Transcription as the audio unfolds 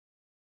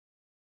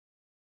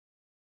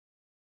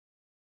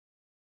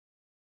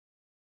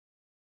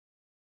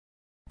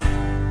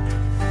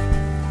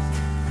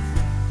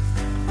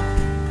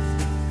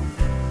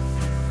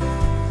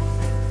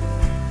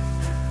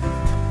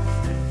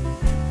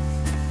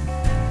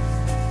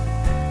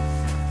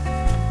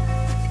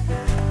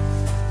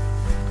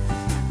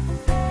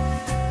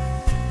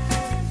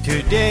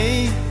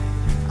Today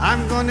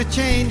I'm gonna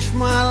change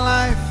my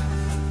life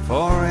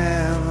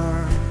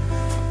forever.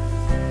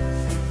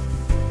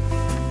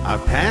 I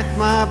packed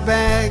my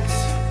bags,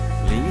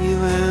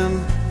 leaving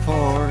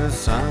for the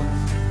sun,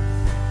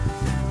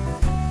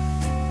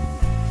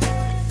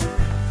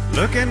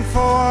 looking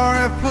for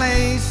a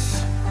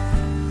place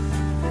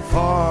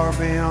far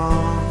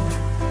beyond.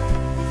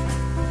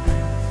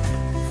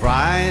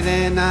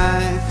 Friday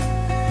night,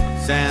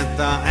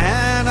 Santa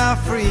Ana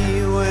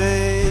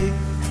Freeway.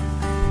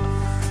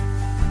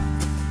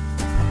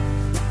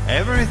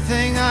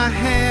 Everything I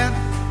had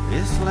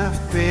is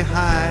left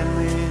behind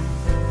me.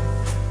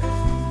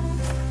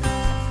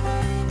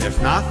 There's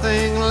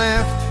nothing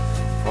left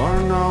for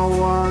no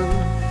one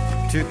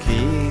to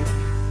keep,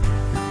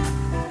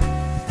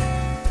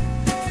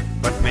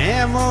 but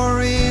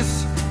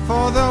memories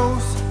for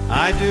those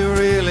I do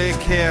really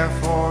care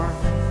for.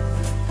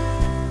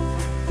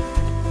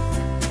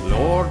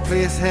 Lord,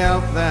 please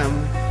help them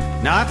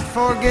not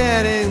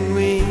forgetting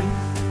me.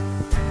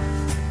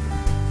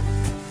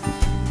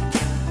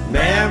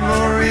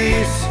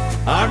 Memories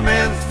are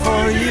meant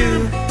for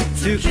you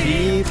to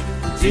keep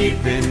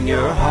deep in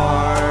your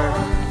heart,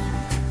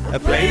 a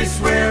place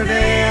where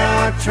they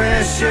are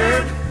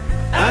treasured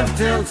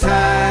until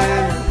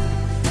time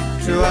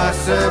to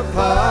us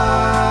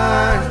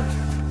apart.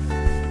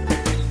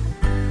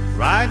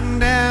 Riding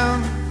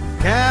down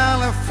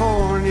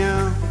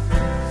California,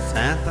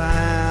 Santa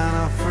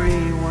Ana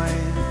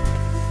Freeway.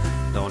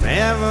 Don't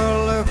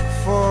ever look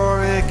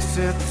for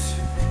exits,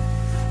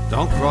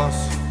 don't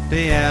cross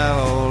the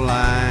yellow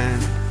line.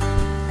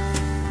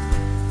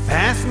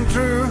 Passing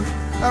through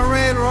a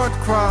railroad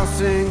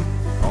crossing,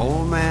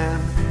 old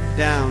man,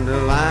 down the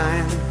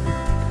line.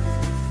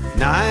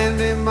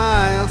 90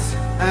 miles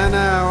an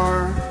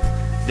hour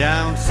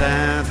down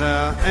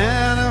Santa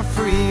Ana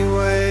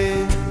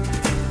Freeway.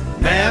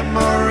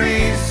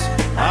 Memories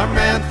are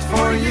meant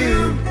for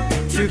you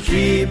to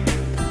keep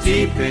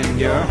deep in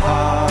your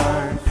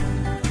heart,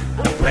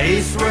 a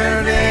place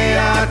where they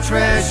are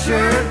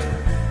treasured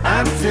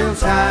until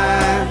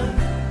time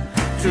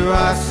to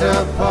us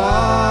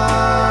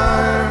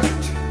apart.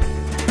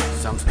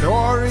 Some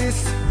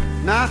stories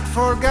not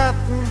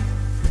forgotten,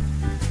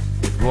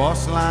 it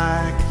was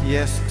like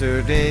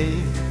yesterday.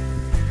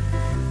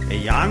 A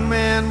young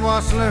man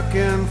was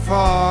looking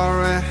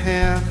far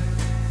ahead,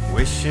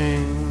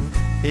 wishing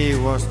he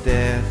was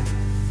dead.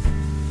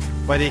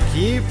 But he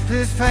kept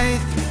his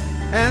faith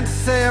and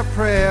say a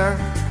prayer,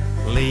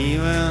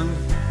 leaving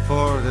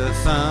for the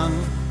sun.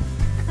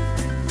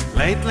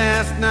 Late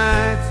last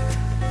night,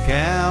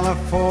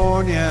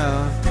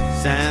 California,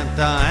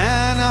 Santa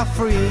Ana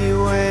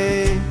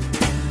Freeway.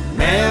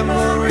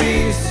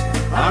 Memories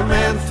are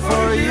meant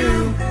for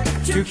you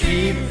to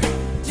keep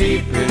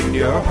deep in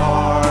your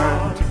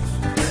heart,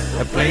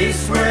 a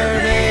place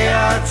where they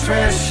are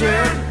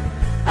treasured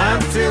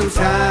until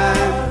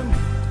time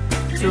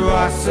to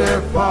us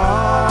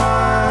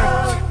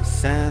apart.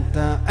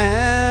 Santa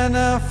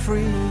Ana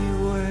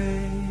Freeway.